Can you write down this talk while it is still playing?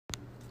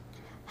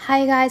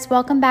Hi guys,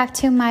 welcome back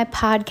to my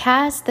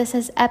podcast. This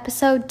is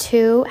episode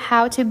 2,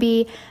 how to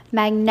be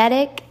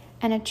magnetic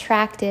and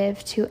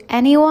attractive to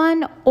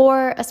anyone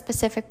or a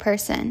specific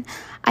person.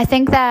 I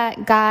think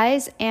that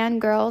guys and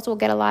girls will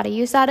get a lot of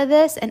use out of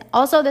this. And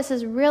also this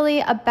is really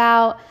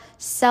about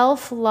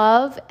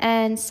self-love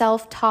and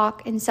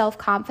self-talk and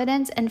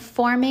self-confidence and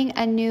forming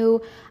a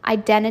new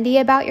identity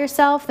about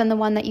yourself than the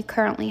one that you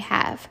currently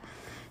have.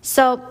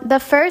 So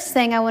the first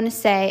thing I want to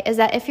say is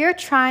that if you're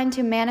trying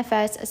to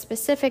manifest a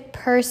specific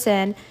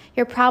person,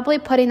 you're probably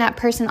putting that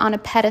person on a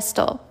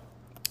pedestal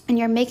and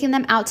you're making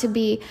them out to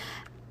be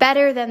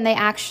better than they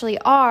actually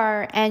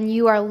are, and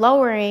you are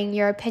lowering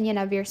your opinion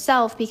of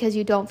yourself because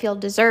you don't feel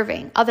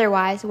deserving.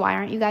 Otherwise, why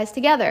aren't you guys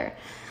together?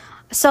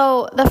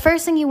 So the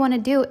first thing you want to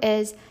do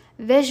is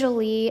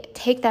visually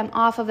take them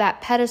off of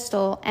that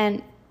pedestal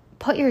and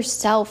put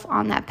yourself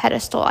on that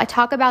pedestal. I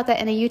talk about that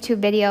in a YouTube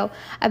video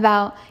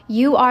about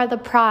you are the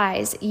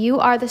prize, you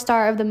are the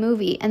star of the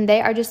movie, and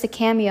they are just a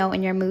cameo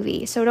in your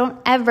movie. So don't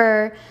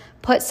ever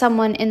put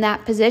someone in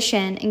that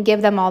position and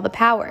give them all the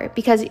power,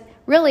 because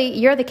really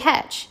you're the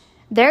catch.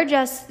 They're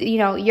just,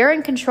 you're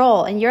in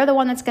control and you're the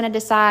one that's going to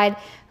decide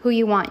who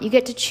you want. You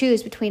get to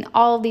choose between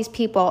all of these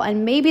people,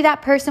 and maybe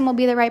that person will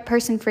be the right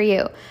person for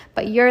you,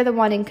 but you're the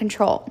one in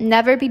control.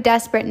 Never be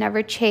desperate,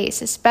 never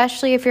chase,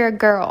 especially if you're a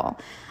girl.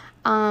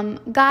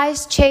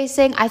 Guys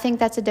chasing, I think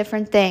that's a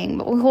different thing,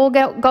 but we'll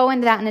go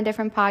into that in a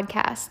different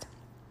podcast.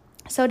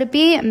 So to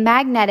be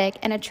magnetic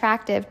and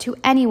attractive to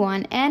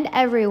anyone and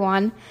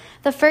everyone,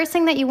 the first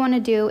thing that you want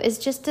to do is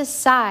just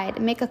decide,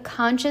 make a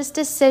conscious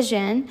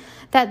decision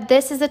that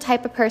this is the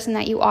type of person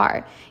that you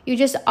are. You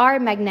just are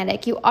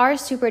magnetic. You are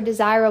super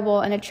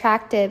desirable and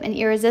attractive and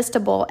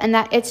irresistible, and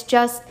that it's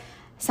just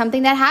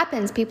something that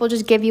happens. People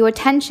just give you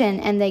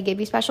attention and they give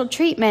you special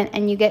treatment,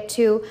 and you get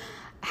to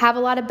have a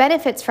lot of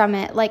benefits from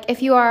it. Like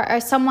if you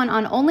are someone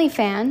on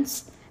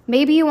OnlyFans,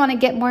 maybe you want to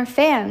get more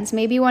fans,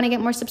 maybe you want to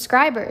get more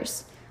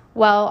subscribers.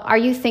 Well, are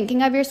you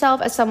thinking of yourself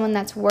as someone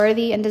that's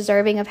worthy and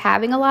deserving of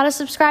having a lot of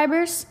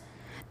subscribers?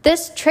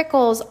 This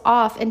trickles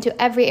off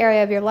into every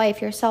area of your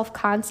life, your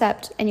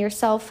self-concept and your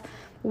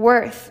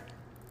self-worth.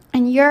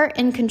 And you're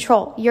in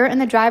control. You're in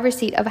the driver's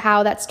seat of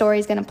how that story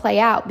is going to play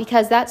out,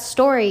 because that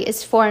story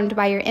is formed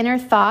by your inner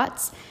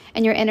thoughts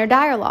and your inner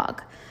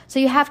dialogue. So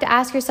you have to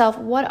ask yourself,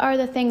 what are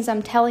the things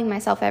I'm telling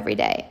myself every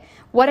day?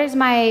 What is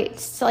my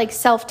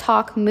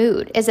self-talk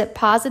mood? Is it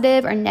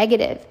positive or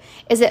negative?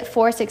 Is it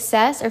for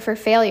success or for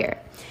failure?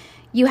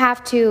 You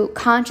have to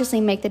consciously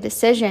make the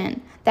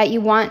decision that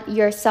you want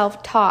your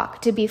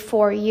self-talk to be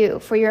for you,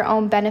 for your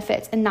own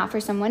benefits, and not for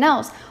someone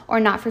else, or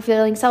not for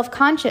feeling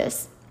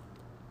self-conscious.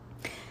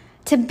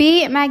 To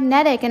be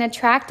magnetic and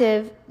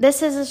attractive,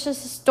 this is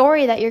just a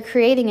story that you're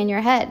creating in your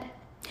head.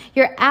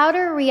 Your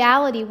outer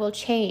reality will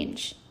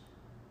change.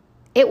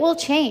 It will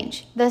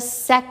change the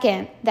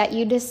second that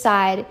you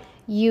decide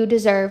you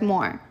deserve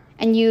more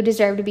and you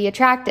deserve to be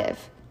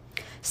attractive.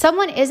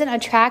 Someone isn't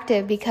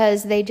attractive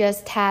because they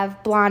just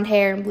have blonde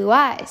hair and blue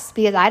eyes,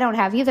 because I don't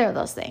have either of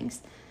those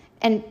things.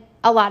 And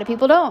a lot of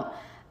people don't.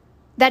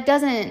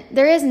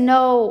 There is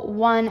no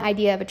one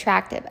idea of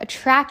attractive.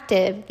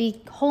 Attractive, the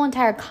whole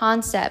entire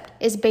concept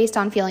is based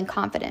on feeling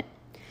confident.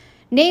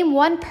 Name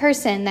one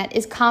person that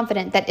is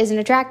confident that isn't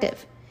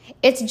attractive.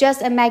 It's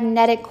just a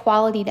magnetic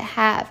quality to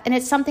have, and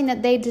it's something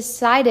that they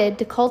decided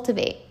to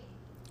cultivate.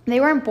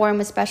 They weren't born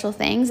with special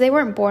things. They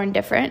weren't born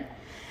different.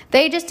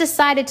 They just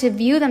decided to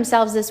view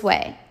themselves this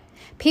way.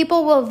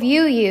 People will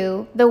view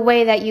you the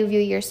way that you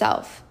view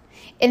yourself.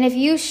 And if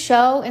you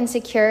show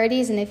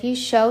insecurities and if you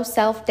show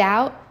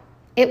self-doubt,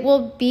 it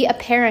will be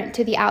apparent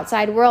to the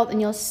outside world and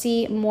you'll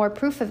see more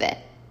proof of it.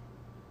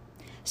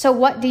 So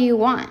what do you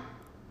want?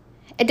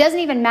 It doesn't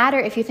even matter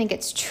if you think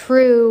it's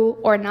true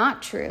or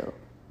not true.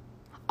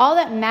 All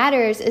that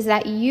matters is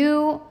that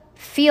you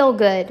feel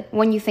good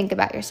when you think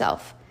about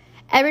yourself.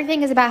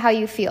 Everything is about how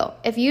you feel.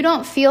 If you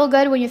don't feel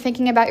good when you're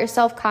thinking about your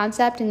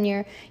self-concept and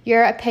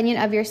your opinion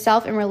of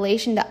yourself in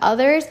relation to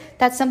others,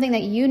 that's something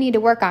that you need to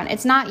work on.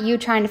 It's not you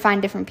trying to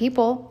find different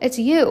people. It's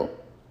you.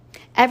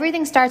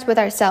 Everything starts with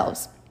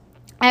ourselves.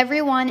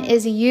 Everyone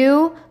is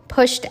you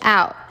pushed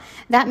out.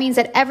 That means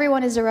that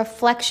everyone is a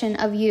reflection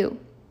of you.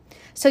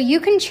 So you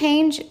can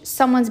change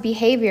someone's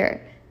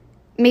behavior.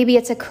 Maybe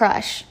it's a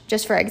crush,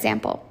 just for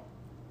example.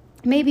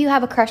 Maybe you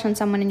have a crush on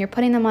someone and you're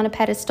putting them on a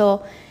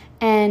pedestal,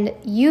 and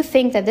you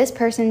think that this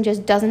person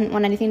just doesn't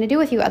want anything to do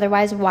with you.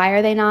 Otherwise, why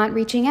are they not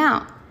reaching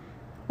out?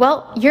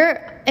 Well,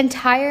 your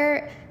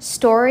entire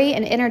story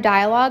and inner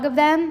dialogue of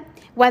them,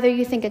 whether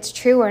you think it's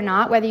true or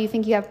not, whether you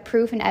think you have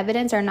proof and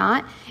evidence or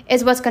not,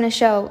 is what's going to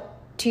show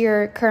to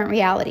your current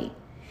reality.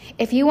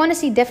 If you want to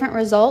see different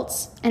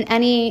results in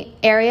any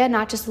area,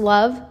 not just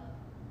love,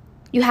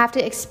 you have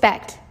to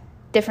expect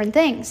different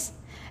things,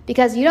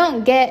 because you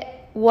don't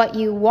get what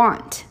you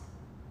want.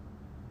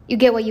 You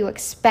get what you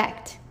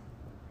expect.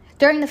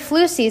 During the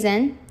flu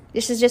season,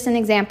 this is just an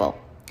example,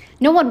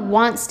 no one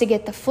wants to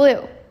get the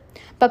flu.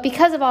 But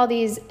because of all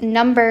these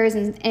numbers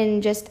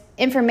and just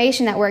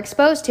information that we're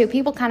exposed to,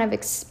 people kind of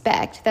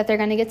expect that they're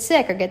going to get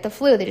sick or get the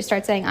flu. They just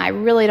start saying, I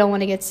really don't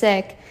want to get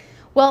sick.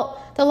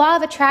 Well, the law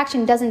of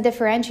attraction doesn't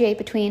differentiate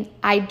between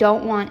I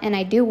don't want and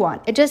I do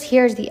want. It just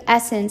hears the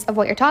essence of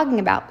what you're talking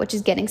about, which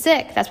is getting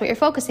sick. That's what you're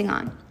focusing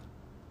on.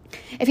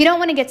 If you don't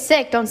want to get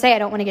sick, don't say I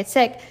don't want to get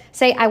sick.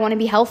 Say I want to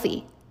be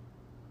healthy.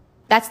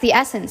 That's the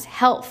essence,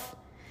 health.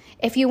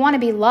 If you want to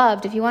be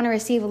loved, if you want to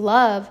receive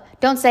love,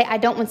 don't say I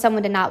don't want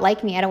someone to not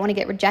like me. I don't want to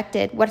get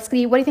rejected. What do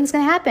you think is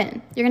going to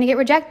happen? You're going to get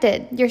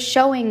rejected. You're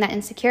showing that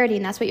insecurity,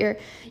 and that's what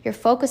you're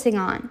focusing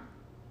on.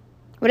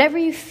 Whatever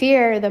you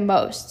fear the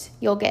most,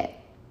 you'll get.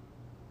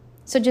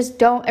 So just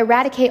don't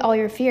eradicate all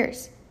your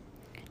fears.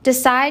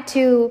 Decide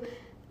to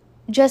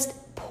just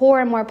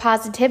pour more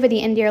positivity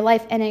into your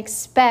life and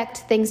expect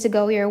things to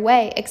go your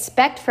way.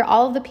 Expect for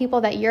all of the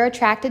people that you're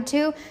attracted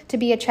to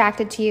be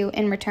attracted to you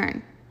in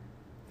return.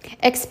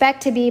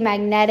 Expect to be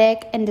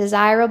magnetic and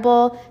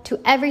desirable to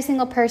every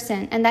single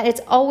person, and that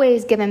it's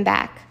always given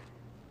back.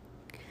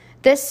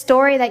 This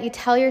story that you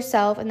tell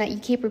yourself and that you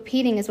keep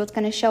repeating is what's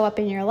going to show up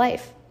in your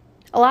life.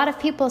 A lot of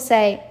people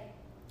say,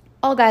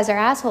 all guys are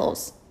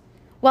assholes.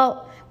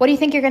 Well, what do you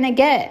think you're going to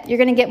get? You're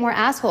going to get more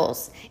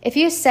assholes. If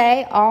you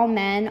say all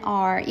men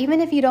are,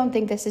 even if you don't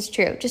think this is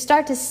true, just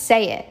start to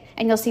say it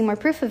and you'll see more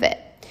proof of it.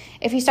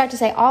 If you start to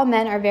say all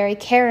men are very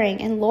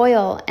caring and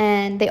loyal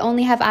and they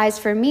only have eyes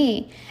for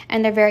me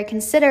and they're very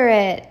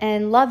considerate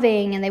and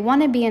loving and they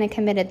want to be in a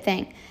committed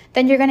thing,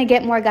 then you're going to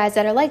get more guys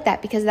that are like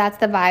that because that's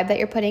the vibe that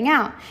you're putting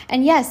out.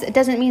 And yes, it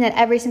doesn't mean that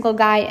every single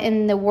guy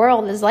in the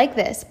world is like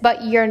this,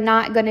 but you're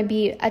not going to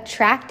be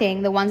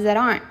attracting the ones that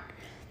aren't.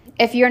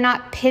 If you're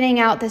not pinning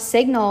out the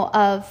signal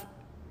of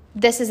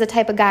this is the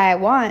type of guy I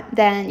want,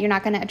 then you're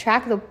not going to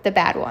attract the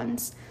bad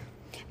ones.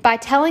 By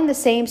telling the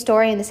same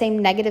story and the same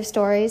negative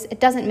stories, it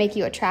doesn't make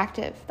you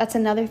attractive. That's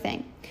another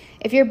thing.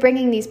 If you're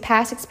bringing these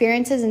past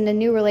experiences into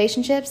new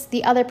relationships,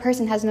 the other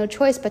person has no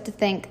choice but to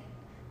think,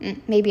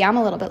 maybe I'm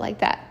a little bit like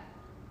that.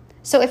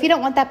 So if you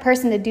don't want that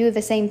person to do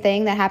the same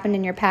thing that happened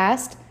in your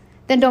past,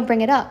 then don't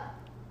bring it up.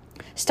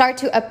 Start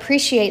to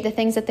appreciate the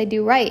things that they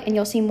do right, and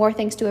you'll see more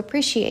things to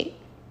appreciate.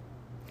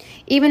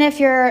 Even if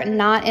you're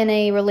not in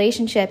a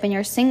relationship and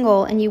you're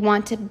single and you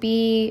want to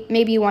be,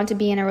 maybe you want to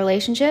be in a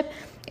relationship,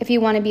 if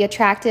you want to be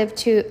attractive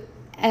to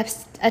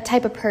a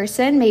type of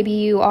person, maybe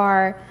you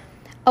are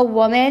a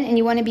woman and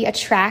you want to be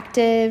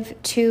attractive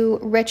to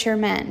richer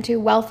men, to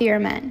wealthier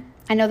men.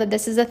 I know that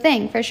this is a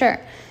thing for sure.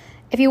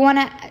 If you want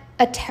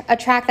to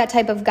attract that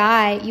type of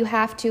guy, you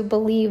have to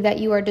believe that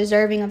you are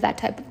deserving of that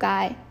type of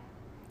guy.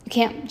 You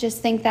can't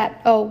just think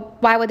that, oh,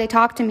 why would they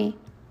talk to me?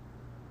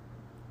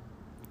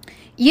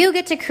 You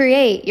get to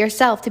create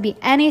yourself to be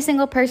any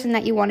single person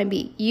that you want to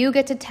be. You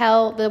get to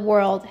tell the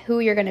world who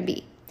you're going to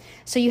be.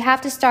 So you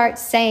have to start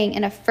saying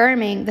and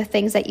affirming the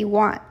things that you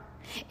want.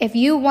 If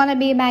you want to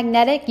be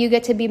magnetic, you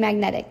get to be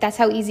magnetic. That's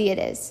how easy it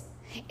is.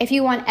 If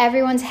you want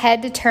everyone's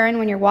head to turn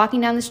when you're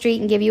walking down the street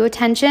and give you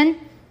attention,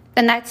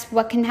 then that's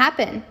what can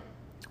happen.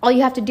 All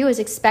you have to do is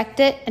expect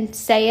it and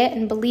say it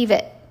and believe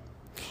it.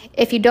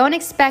 If you don't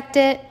expect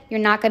it, you're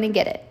not going to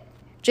get it.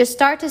 Just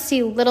start to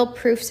see little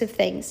proofs of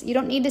things. You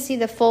don't need to see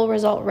the full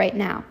result right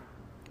now.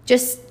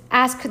 Just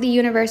ask the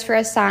universe for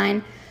a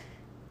sign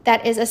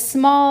that is a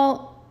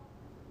small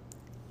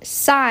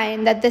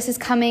sign that this is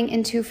coming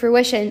into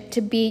fruition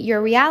to be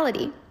your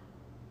reality.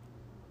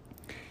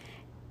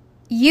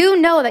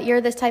 You know that you're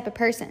this type of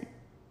person.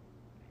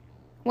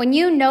 When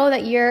you know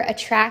that you're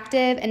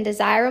attractive and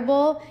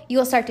desirable, you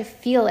will start to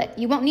feel it.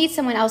 You won't need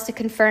someone else to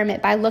confirm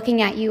it by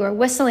looking at you or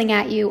whistling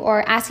at you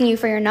or asking you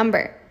for your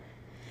number.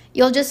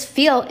 You'll just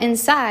feel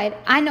inside,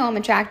 I know I'm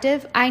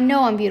attractive. I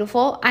know I'm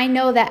beautiful. I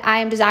know that I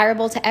am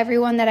desirable to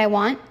everyone that I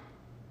want.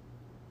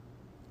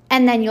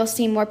 And then you'll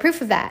see more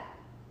proof of that.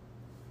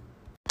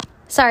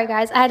 Sorry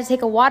guys, I had to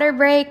take a water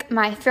break.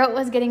 My throat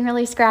was getting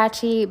really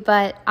scratchy,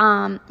 but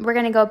we're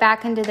going to go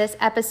back into this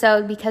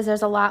episode because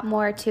there's a lot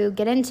more to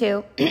get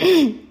into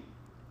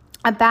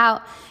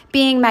about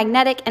being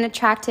magnetic and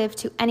attractive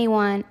to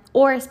anyone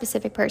or a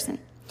specific person.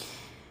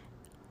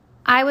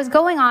 I was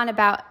going on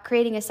about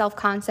creating a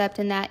self-concept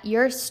and that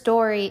your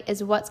story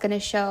is what's going to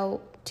show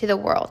to the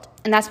world.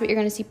 And that's what you're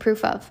going to see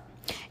proof of.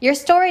 Your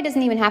story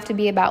doesn't even have to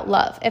be about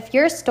love. If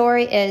your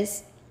story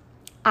is,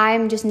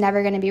 I'm just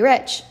never going to be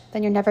rich,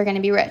 then you're never going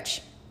to be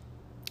rich.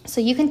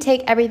 So you can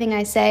take everything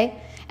I say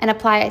and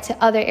apply it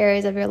to other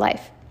areas of your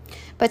life.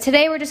 But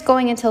today we're just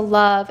going into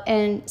love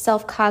and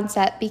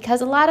self-concept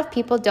because a lot of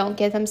people don't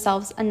give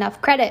themselves enough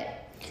credit.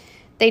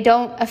 They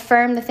don't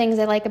affirm the things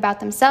they like about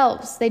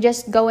themselves. They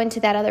just go into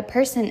that other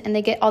person and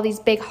they get all these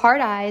big hard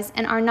eyes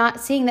and are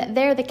not seeing that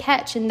they're the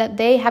catch and that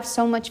they have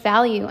so much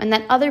value and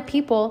that other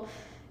people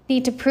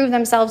need to prove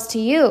themselves to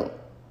you.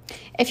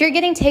 If you're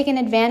getting taken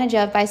advantage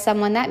of by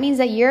someone, that means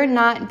that you're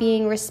not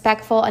being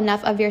respectful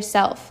enough of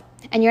yourself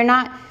and you're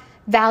not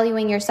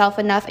valuing yourself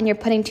enough and you're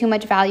putting too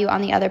much value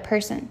on the other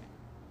person.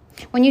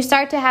 When you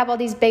start to have all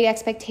these big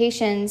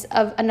expectations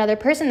of another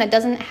person that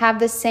doesn't have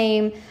the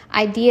same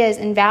ideas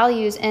and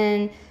values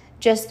and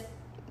just,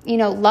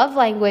 love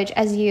language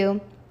as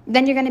you,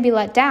 then you're going to be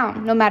let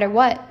down no matter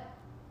what.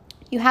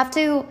 You have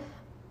to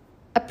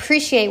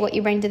appreciate what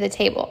you bring to the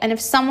table. And if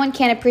someone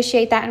can't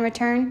appreciate that in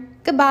return,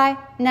 goodbye,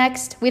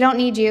 next, we don't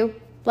need you.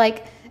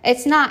 Like,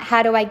 it's not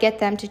how do I get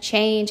them to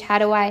change? How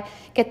do I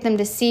get them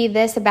to see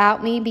this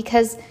about me?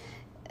 Because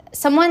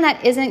someone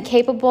that isn't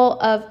capable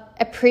of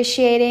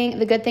appreciating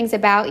the good things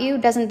about you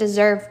doesn't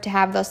deserve to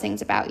have those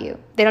things about you.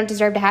 They don't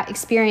deserve to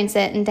experience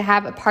it and to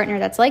have a partner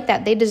that's like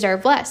that. They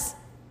deserve less.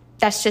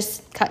 That's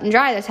just cut and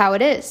dry. That's how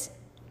it is.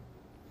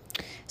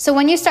 So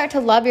when you start to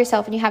love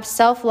yourself and you have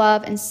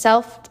self-love and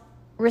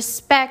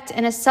self-respect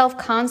and a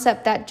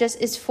self-concept that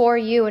just is for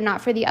you and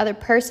not for the other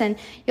person,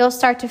 you'll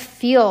start to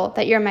feel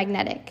that you're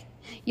magnetic.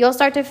 You'll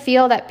start to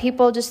feel that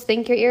people just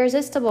think you're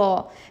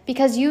irresistible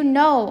because you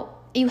know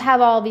you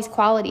have all these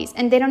qualities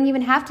and they don't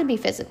even have to be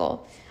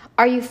physical.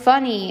 Are you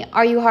funny?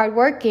 Are you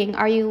hardworking?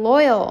 Are you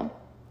loyal?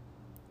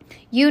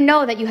 You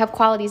know that you have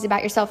qualities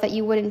about yourself that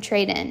you wouldn't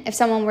trade in. If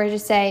someone were to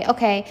say,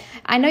 okay,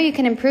 I know you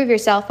can improve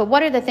yourself, but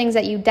what are the things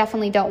that you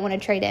definitely don't want to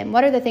trade in?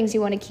 What are the things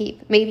you want to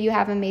keep? Maybe you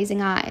have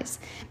amazing eyes.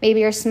 Maybe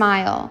your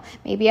smile.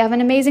 Maybe you have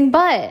an amazing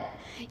butt.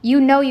 You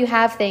know you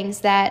have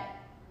things that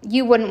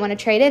you wouldn't want to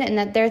trade in and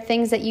that they're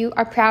things that you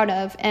are proud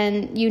of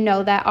and you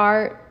know that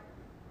are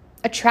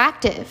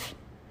attractive.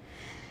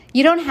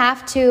 You don't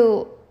have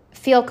to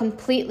feel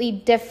completely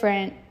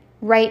different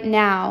right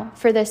now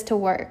for this to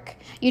work.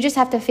 You just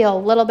have to feel a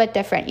little bit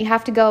different. You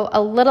have to go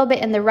a little bit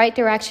in the right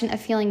direction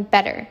of feeling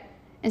better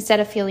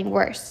instead of feeling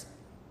worse.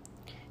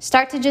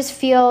 Start to just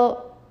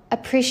feel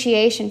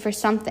appreciation for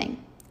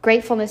something,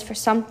 gratefulness for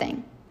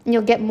something, and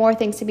you'll get more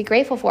things to be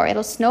grateful for.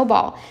 It'll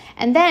snowball.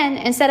 And then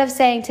instead of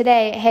saying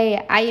today,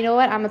 hey, you know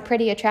what? I'm a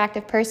pretty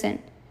attractive person.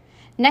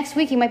 Next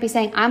week you might be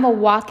saying, I'm a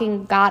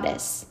walking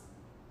goddess.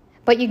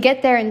 But you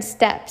get there in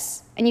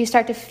steps and you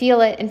start to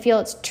feel it and feel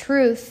its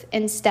truth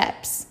in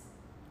steps.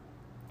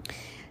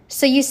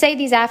 So you say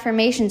these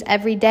affirmations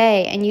every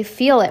day and you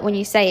feel it when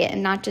you say it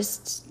and not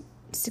just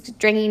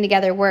stringing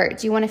together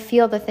words. You want to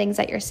feel the things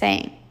that you're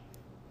saying.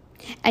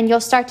 And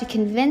you'll start to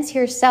convince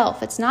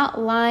yourself. It's not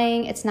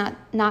lying. It's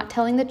not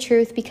telling the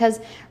truth because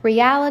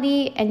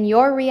reality and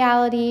your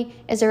reality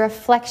is a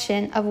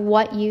reflection of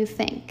what you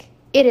think.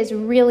 It is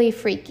really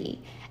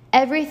freaky.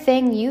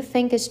 Everything you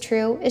think is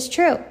true is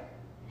true.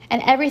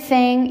 And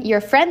everything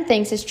your friend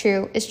thinks is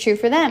true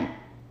for them.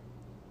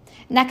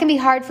 And that can be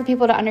hard for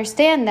people to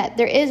understand that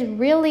there is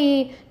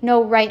really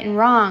no right and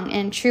wrong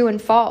and true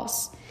and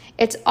false.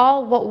 It's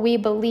all what we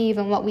believe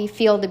and what we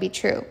feel to be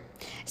true.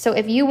 So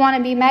if you want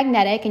to be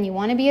magnetic and you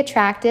want to be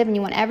attractive and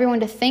you want everyone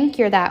to think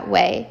you're that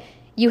way,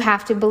 you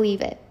have to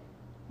believe it.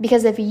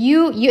 Because if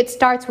it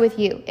starts with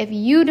you. If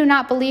you do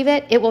not believe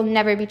it, it will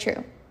never be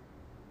true.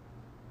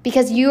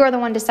 Because you are the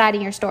one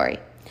deciding your story.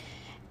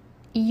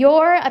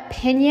 Your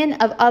opinion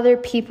of other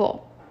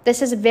people.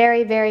 This is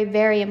very, very,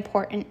 very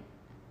important.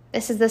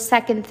 This is the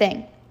second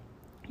thing.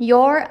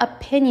 Your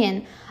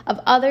opinion of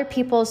other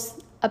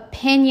people's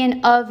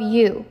opinion of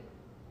you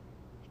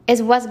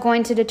is what's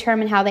going to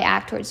determine how they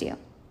act towards you.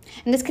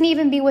 And this can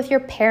even be with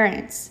your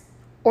parents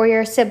or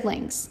your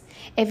siblings.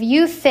 If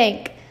you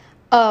think,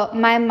 oh,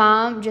 my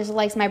mom just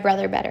likes my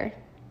brother better,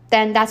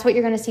 then that's what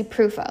you're going to see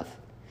proof of.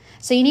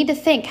 So you need to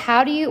think,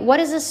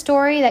 what is the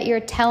story that you're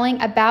telling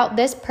about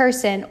this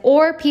person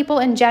or people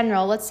in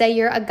general? Let's say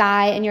you're a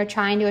guy and you're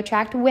trying to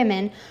attract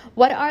women.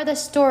 What are the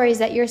stories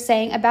that you're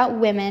saying about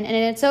women? And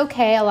it's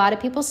okay, a lot of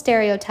people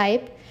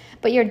stereotype,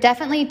 but you're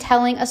definitely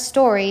telling a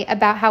story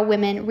about how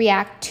women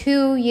react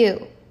to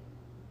you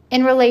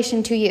in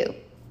relation to you.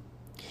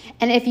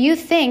 And if you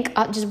think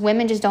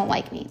women just don't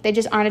like me, they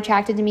just aren't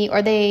attracted to me,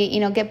 or they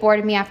get bored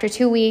of me after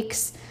 2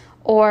 weeks,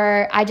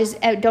 or I just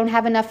don't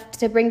have enough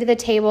to bring to the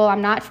table,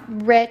 I'm not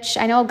rich.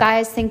 I know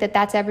guys think that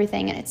that's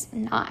everything, and it's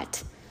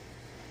not.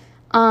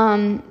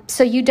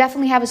 So you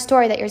definitely have a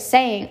story that you're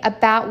saying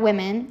about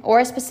women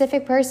or a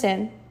specific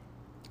person,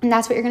 and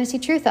that's what you're going to see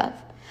truth of.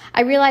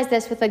 I realized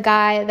this with a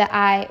guy that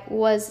I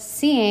was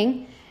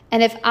seeing,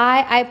 and if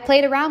I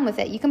played around with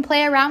it. You can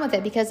play around with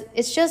it because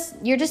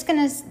you're just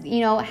going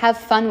to, have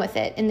fun with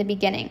it in the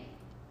beginning.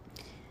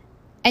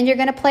 And you're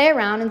going to play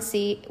around and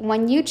see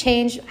when you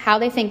change how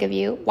they think of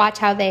you, watch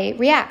how they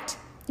react.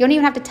 You don't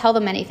even have to tell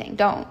them anything.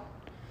 Don't.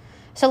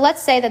 So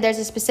let's say that there's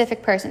a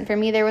specific person. For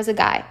me, there was a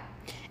guy.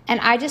 And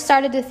I just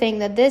started to think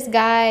that this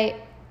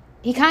guy,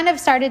 he kind of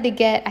started to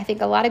get, I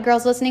think a lot of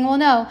girls listening will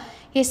know,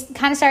 he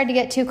kind of started to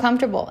get too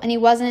comfortable. And he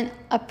wasn't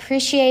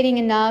appreciating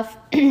enough.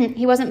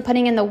 He wasn't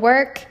putting in the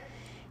work.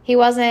 He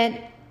wasn't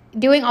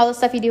doing all the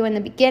stuff you do in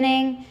the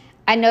beginning.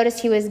 I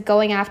noticed he was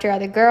going after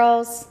other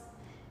girls.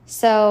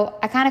 So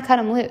I kind of cut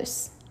him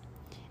loose.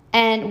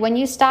 And when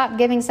you stop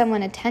giving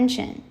someone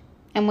attention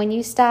and when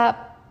you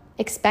stop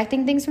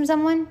expecting things from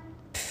someone,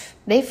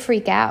 they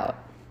freak out.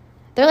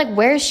 They're like,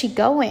 where is she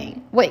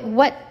going? Wait,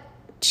 what?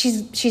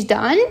 She's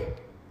done?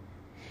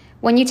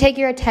 When you take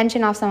your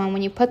attention off someone,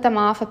 when you put them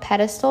off a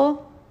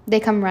pedestal, they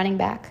come running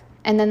back.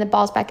 And then the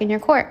ball's back in your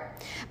court.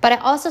 But I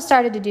also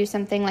started to do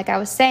something, like I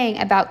was saying,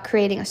 about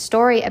creating a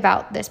story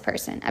about this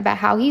person, about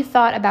how he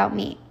thought about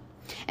me.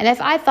 And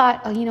if I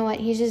thought, oh, you know what,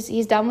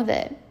 he's done with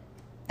it,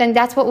 then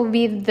that's what would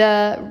be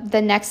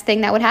the next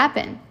thing that would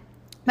happen.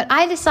 But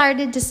I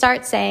decided to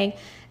start saying,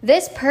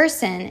 this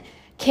person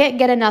can't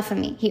get enough of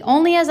me. He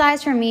only has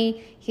eyes for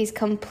me. He's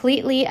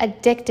completely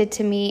addicted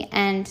to me,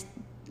 and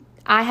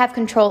I have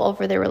control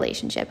over the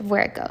relationship of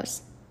where it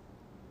goes.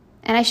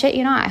 And I shit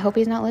you not, I hope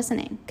he's not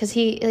listening, because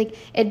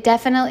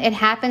it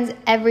happens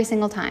every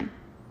single time.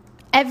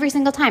 Every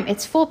single time.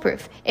 It's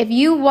foolproof. If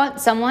you want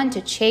someone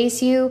to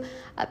chase you,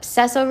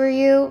 obsess over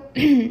you,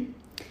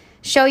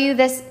 show you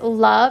this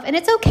love, and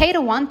it's okay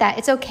to want that.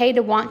 It's okay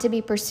to want to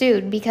be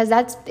pursued, because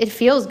it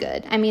feels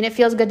good. I mean, it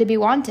feels good to be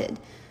wanted,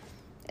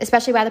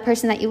 especially by the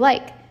person that you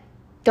like.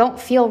 Don't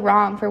feel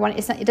wrong for one.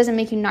 It doesn't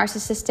make you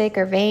narcissistic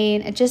or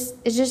vain. It's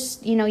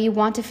just, you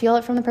want to feel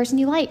it from the person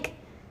you like.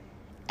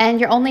 And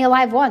you're only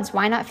alive once.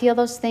 Why not feel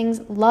those things,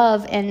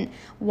 love and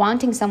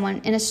wanting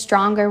someone, in a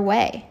stronger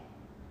way?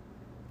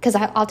 Because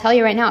I'll tell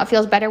you right now, it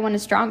feels better when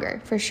it's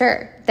stronger, for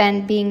sure,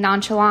 than being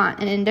nonchalant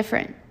and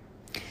indifferent.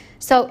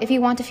 So if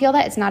you want to feel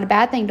that, it's not a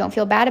bad thing. Don't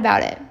feel bad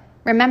about it.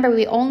 Remember,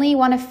 we only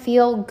want to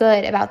feel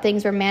good about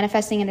things we're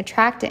manifesting and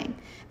attracting,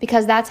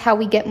 because that's how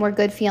we get more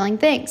good feeling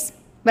things.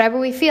 Whatever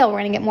we feel, we're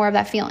going to get more of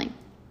that feeling.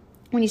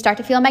 When you start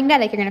to feel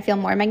magnetic, you're going to feel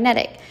more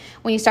magnetic.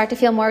 When you start to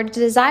feel more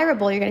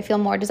desirable, you're going to feel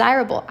more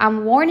desirable.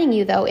 I'm warning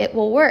you, though, it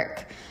will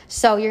work.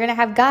 So you're going to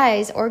have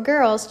guys or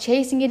girls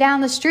chasing you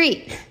down the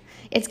street.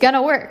 It's going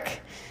to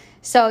work.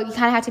 So you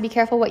kind of have to be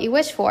careful what you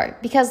wish for.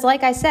 Because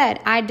like I said,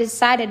 I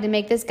decided to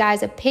make this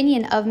guy's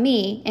opinion of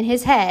me in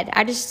his head.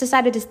 I just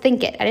decided to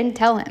think it. I didn't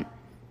tell him.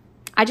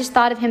 I just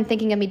thought of him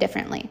thinking of me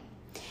differently.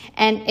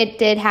 And it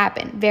did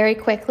happen very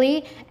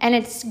quickly. And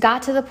it's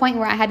got to the point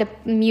where I had to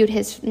mute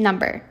his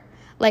number.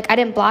 Like, I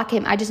didn't block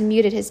him. I just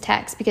muted his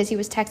text because he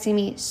was texting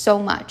me so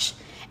much.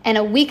 And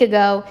a week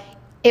ago,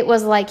 it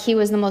was like he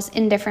was the most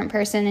indifferent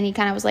person. And he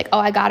kind of was like, oh,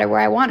 I got her where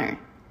I want her.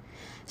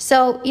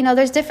 So,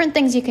 there's different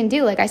things you can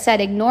do. Like I said,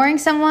 ignoring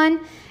someone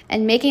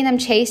and making them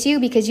chase you,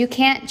 because you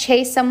can't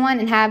chase someone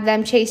and have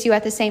them chase you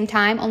at the same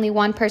time. Only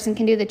one person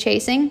can do the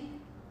chasing.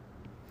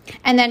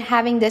 And then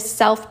having this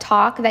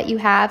self-talk that you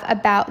have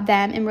about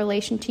them in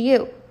relation to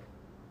you.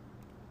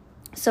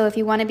 So if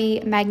you want to be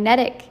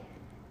magnetic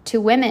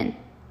to women,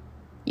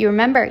 you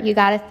remember, you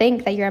got to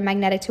think that you're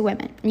magnetic to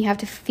women. And you have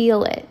to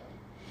feel it.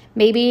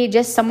 Maybe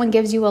just someone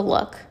gives you a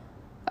look.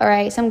 All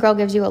right? Some girl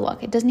gives you a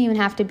look. It doesn't even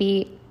have to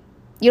be,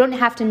 you don't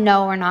have to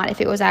know or not if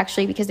it was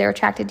actually because they're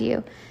attracted to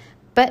you.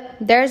 But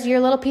there's your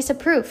little piece of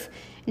proof.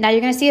 Now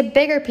you're going to see a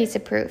bigger piece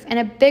of proof and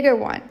a bigger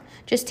one.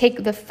 Just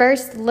take the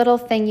first little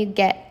thing you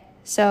get.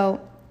 So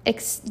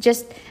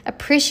just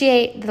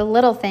appreciate the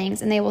little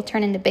things, and they will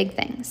turn into big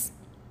things.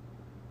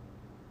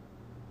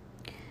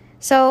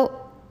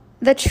 So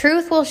the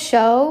truth will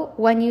show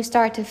when you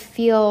start to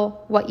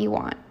feel what you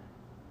want.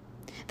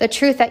 The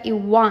truth that you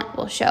want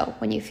will show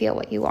when you feel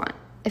what you want,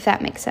 if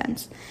that makes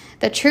sense.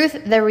 The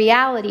truth, the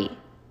reality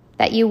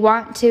that you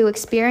want to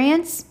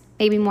experience,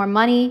 maybe more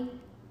money,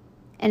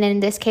 and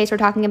in this case we're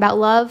talking about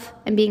love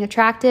and being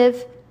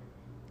attractive,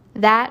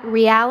 that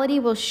reality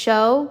will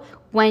show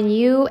when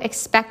you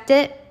expect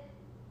it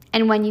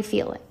and when you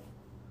feel it.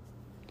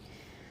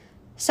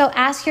 So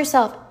ask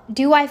yourself,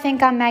 do I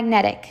think I'm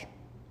magnetic?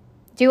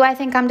 Do I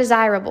think I'm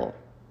desirable?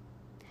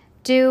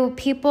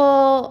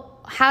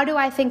 How do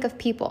I think of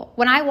people?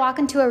 When I walk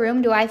into a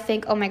room, do I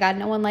think, oh my God,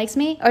 no one likes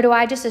me? Or do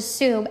I just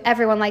assume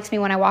everyone likes me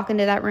when I walk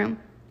into that room?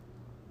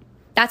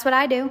 That's what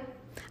I do.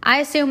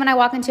 I assume when I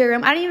walk into a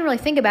room, I don't even really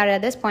think about it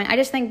at this point. I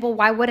just think, well,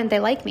 why wouldn't they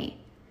like me?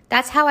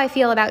 That's how I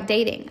feel about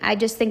dating. I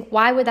just think,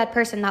 why would that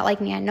person not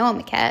like me? I know I'm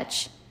a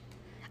catch.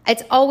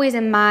 It's always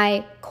in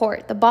my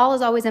court. The ball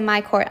is always in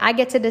my court. I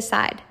get to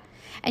decide.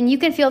 And you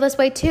can feel this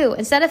way too.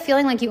 Instead of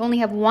feeling like you only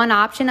have one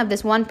option of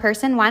this one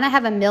person, why not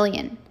have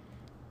 1,000,000?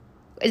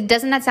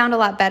 Doesn't that sound a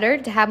lot better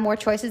to have more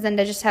choices than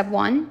to just have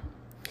one?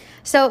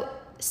 So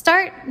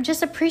start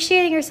just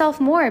appreciating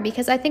yourself more,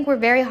 because I think we're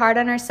very hard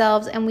on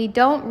ourselves and we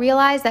don't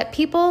realize that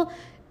people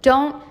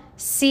don't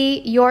see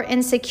your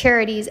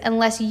insecurities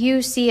unless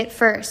you see it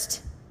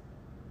first.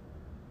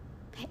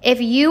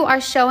 If you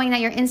are showing that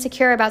you're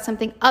insecure about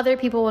something, other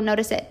people will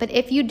notice it. But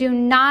if you do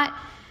not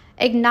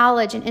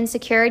acknowledge an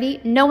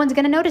insecurity, no one's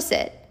going to notice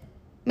it.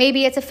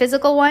 Maybe it's a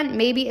physical one.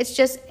 Maybe it's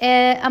just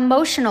an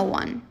emotional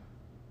one.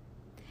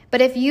 But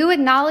if you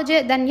acknowledge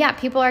it, then yeah,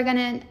 people are going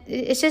to,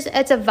 it's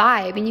a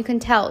vibe, and you can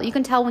tell. You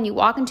can tell when you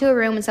walk into a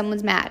room and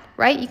someone's mad,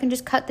 right? You can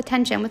just cut the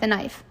tension with a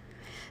knife.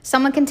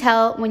 Someone can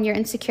tell when you're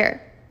insecure.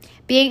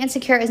 Being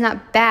insecure is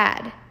not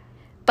bad,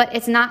 but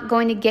it's not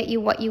going to get you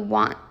what you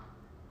want,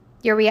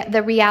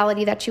 the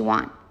reality that you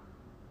want.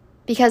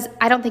 Because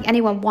I don't think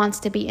anyone wants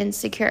to be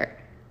insecure.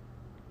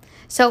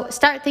 So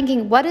start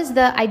thinking, what does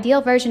the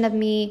ideal version of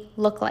me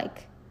look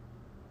like?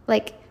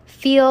 Like,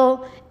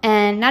 feel,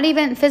 and not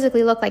even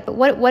physically look like, but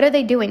what are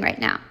they doing right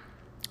now?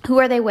 Who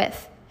are they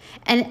with?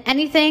 And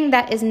anything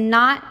that is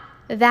not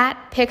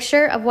that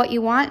picture of what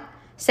you want,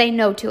 say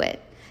no to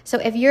it. So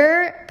if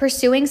you're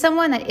pursuing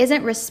someone that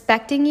isn't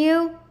respecting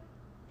you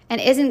and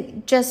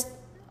isn't just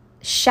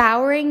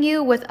showering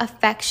you with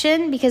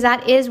affection, because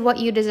that is what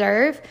you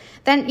deserve,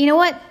 then you know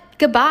what?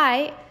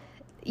 Goodbye.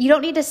 you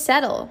don't need to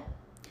settle.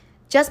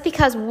 Just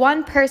because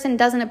one person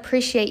doesn't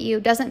appreciate you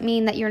doesn't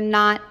mean that you're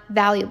not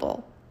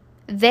valuable.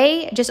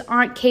 They just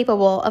aren't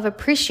capable of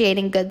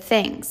appreciating good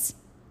things.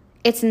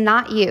 It's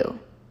not you.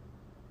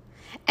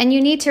 And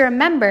you need to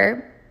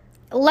remember,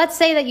 let's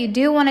say that you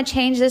do want to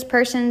change this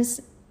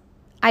person's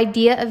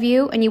idea of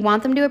you and you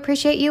want them to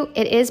appreciate you.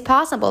 It is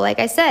possible. Like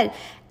I said,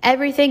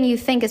 everything you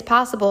think is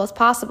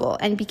possible,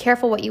 and be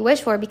careful what you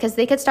wish for, because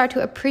they could start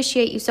to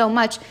appreciate you so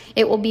much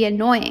it will be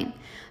annoying.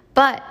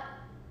 But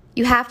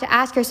you have to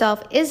ask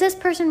yourself, is this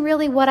person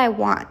really what I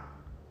want?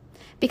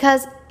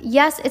 Because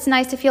yes, it's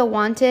nice to feel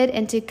wanted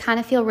and to kind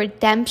of feel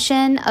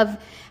redemption of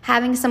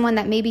having someone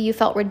that maybe you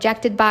felt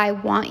rejected by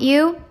want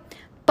you.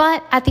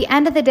 But at the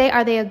end of the day,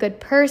 are they a good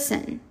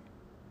person?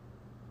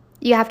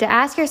 You have to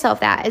ask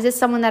yourself that. Is this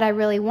someone that I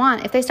really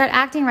want? If they start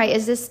acting right,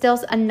 is this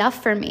still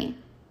enough for me?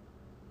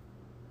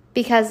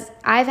 Because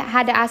I've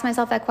had to ask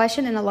myself that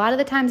question, and a lot of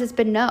the times it's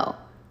been no.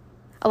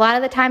 A lot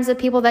of the times the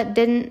people that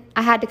didn't,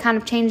 I had to kind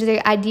of change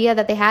the idea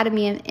that they had of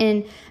me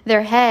in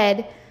their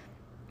head,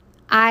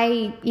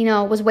 I,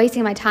 was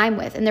wasting my time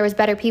with, and there was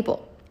better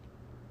people.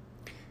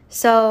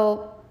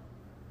 So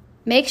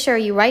make sure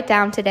you write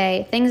down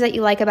today things that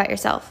you like about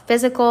yourself.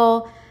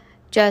 Physical,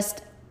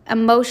 just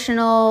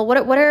emotional. What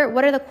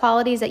are the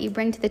qualities that you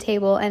bring to the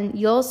table? And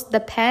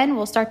the pen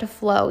will start to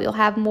flow. You'll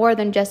have more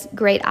than just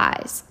great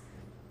eyes.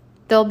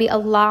 There'll be a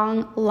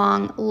long,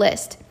 long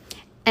list.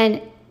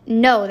 And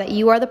know that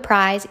you are the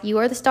prize. You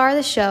are the star of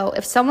the show.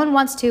 If someone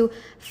wants to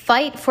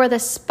fight for the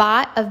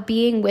spot of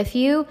being with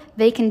you,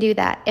 they can do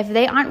that. If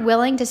they aren't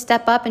willing to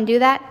step up and do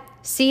that,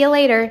 see you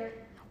later.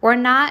 We're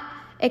not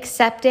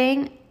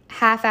accepting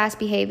half-ass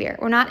behavior.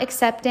 We're not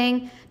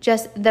accepting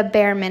just the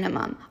bare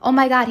minimum. Oh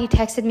my God, he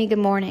texted me good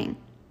morning.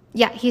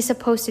 Yeah, he's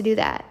supposed to do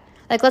that.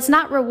 Let's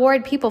not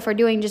reward people for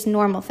doing just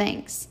normal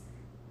things.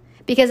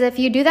 Because if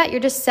you do that, you're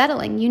just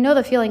settling. You know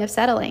the feeling of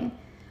settling.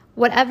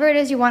 Whatever it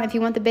is you want, if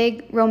you want the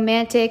big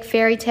romantic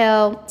fairy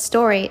tale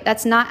story,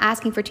 that's not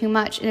asking for too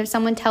much. And if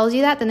someone tells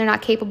you that, then they're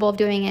not capable of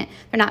doing it.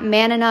 They're not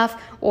man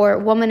enough or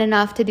woman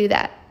enough to do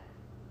that.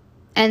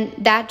 And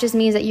that just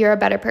means that you're a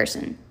better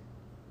person.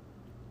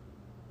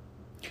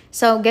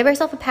 So give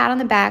yourself a pat on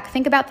the back.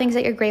 Think about things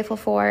that you're grateful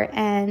for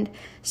and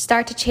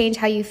start to change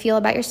how you feel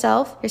about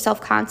yourself, your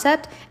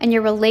self-concept, and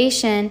your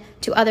relation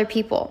to other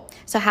people.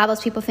 So how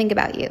those people think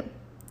about you.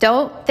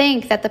 Don't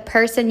think that the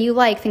person you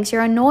like thinks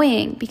you're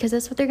annoying, because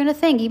that's what they're going to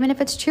think, even if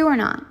it's true or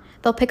not.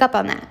 They'll pick up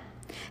on that.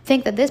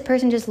 Think that this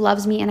person just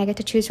loves me and I get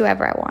to choose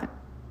whoever I want.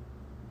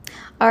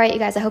 All right, you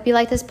guys, I hope you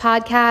like this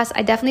podcast.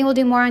 I definitely will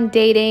do more on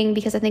dating,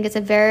 because I think it's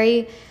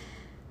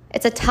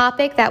a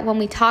topic that when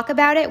we talk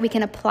about it, we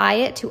can apply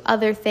it to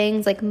other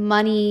things like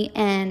money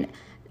and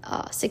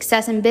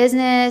success in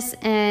business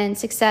and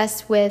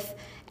success with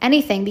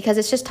anything, because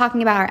it's just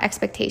talking about our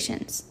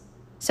expectations.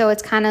 So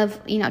it's kind of,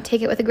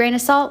 take it with a grain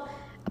of salt,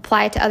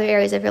 apply it to other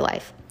areas of your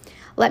life.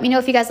 Let me know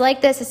if you guys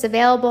like this. It's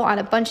available on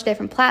a bunch of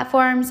different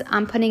platforms.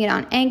 I'm putting it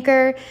on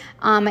Anchor.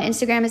 My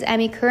Instagram is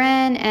Emmy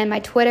Corinne, and my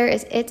Twitter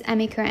is It's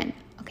Emmy Corinne.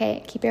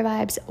 Okay, keep your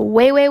vibes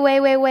way, way,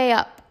 way, way, way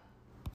up.